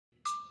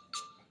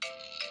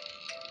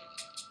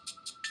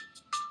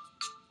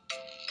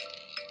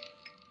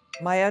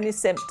My only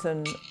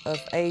symptom of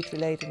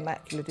age-related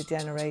macular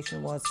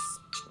degeneration was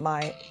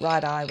my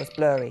right eye was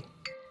blurry.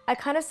 I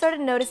kind of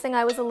started noticing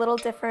I was a little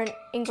different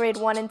in grade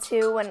 1 and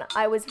 2 when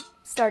I was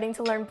starting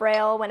to learn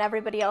Braille when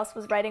everybody else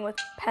was writing with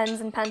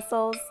pens and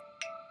pencils.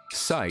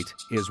 Sight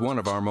is one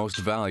of our most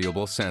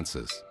valuable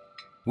senses.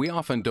 We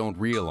often don't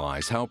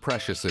realize how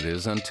precious it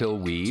is until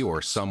we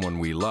or someone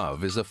we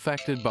love is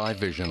affected by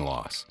vision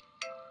loss.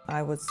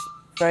 I was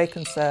very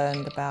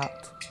concerned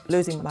about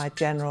losing my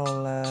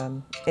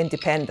general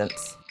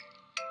independence.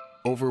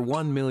 Over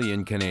 1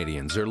 million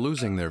Canadians are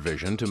losing their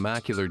vision to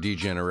macular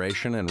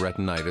degeneration and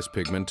retinitis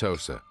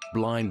pigmentosa,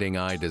 blinding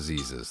eye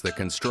diseases that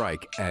can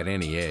strike at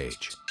any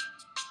age.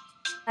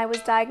 I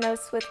was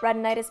diagnosed with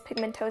retinitis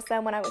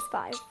pigmentosa when I was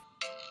 5.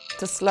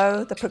 To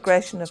slow the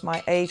progression of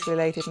my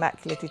age-related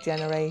macular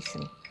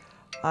degeneration,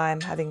 I'm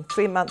having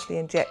 3 monthly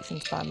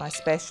injections by my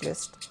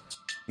specialist.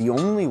 The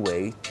only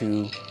way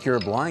to cure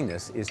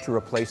blindness is to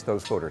replace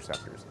those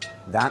photoreceptors.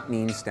 That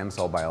means stem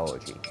cell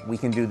biology. We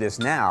can do this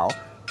now,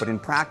 but in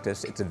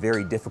practice, it's a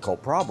very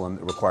difficult problem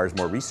that requires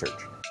more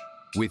research.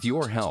 With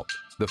your help,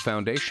 the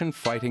Foundation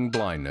Fighting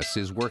Blindness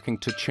is working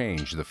to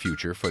change the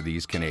future for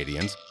these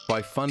Canadians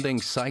by funding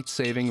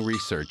sight-saving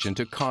research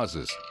into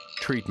causes,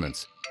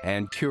 treatments,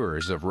 and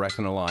cures of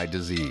retinal eye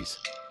disease.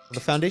 The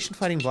Foundation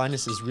Fighting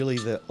Blindness is really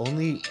the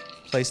only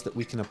place that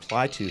we can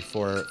apply to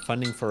for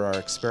funding for our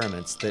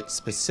experiments that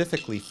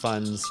specifically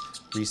funds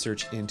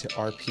research into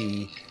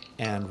RP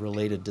and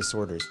related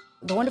disorders.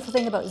 The wonderful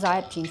thing about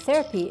Xiop gene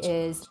therapy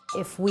is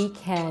if we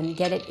can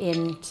get it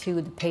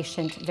into the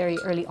patient very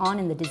early on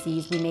in the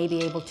disease, we may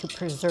be able to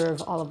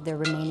preserve all of their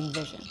remaining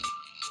vision.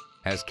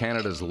 As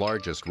Canada's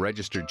largest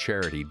registered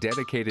charity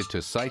dedicated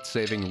to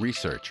sight-saving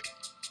research,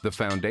 the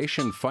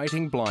Foundation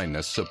Fighting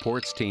Blindness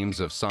supports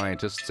teams of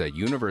scientists at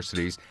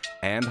universities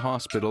and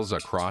hospitals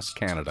across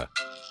Canada.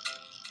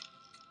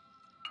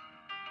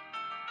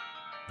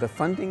 The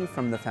funding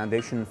from the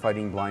Foundation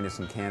Fighting Blindness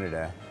in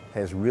Canada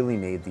has really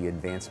made the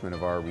advancement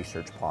of our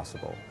research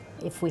possible.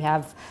 If we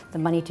have the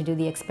money to do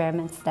the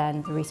experiments,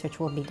 then the research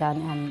will be done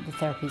and the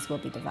therapies will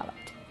be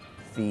developed.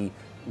 The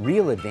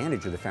real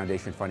advantage of the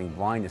Foundation Fighting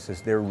Blindness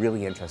is they're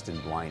really interested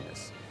in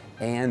blindness,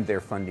 and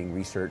they're funding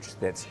research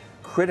that's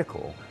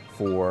critical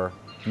for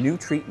new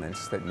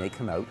treatments that may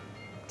come out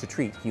to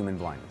treat human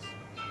blindness.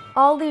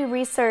 All the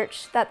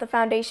research that the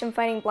Foundation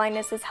Fighting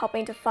Blindness is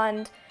helping to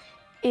fund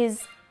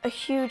is a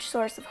huge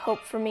source of hope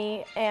for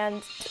me,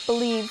 and to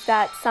believe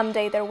that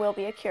someday there will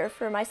be a cure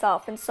for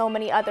myself and so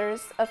many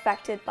others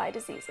affected by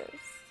diseases.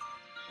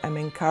 I'm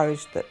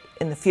encouraged that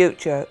in the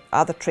future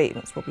other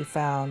treatments will be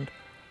found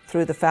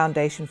through the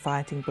Foundation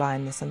Fighting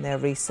Blindness and their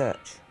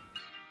research.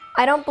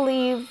 I don't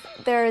believe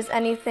there is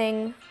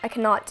anything I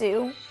cannot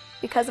do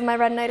because of my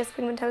retinitis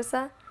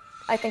pigmentosa.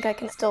 I think I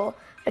can still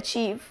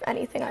achieve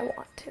anything I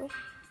want to.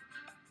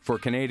 For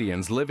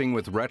Canadians living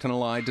with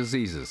retinal eye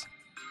diseases,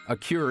 a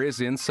cure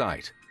is in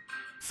sight,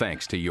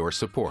 thanks to your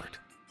support.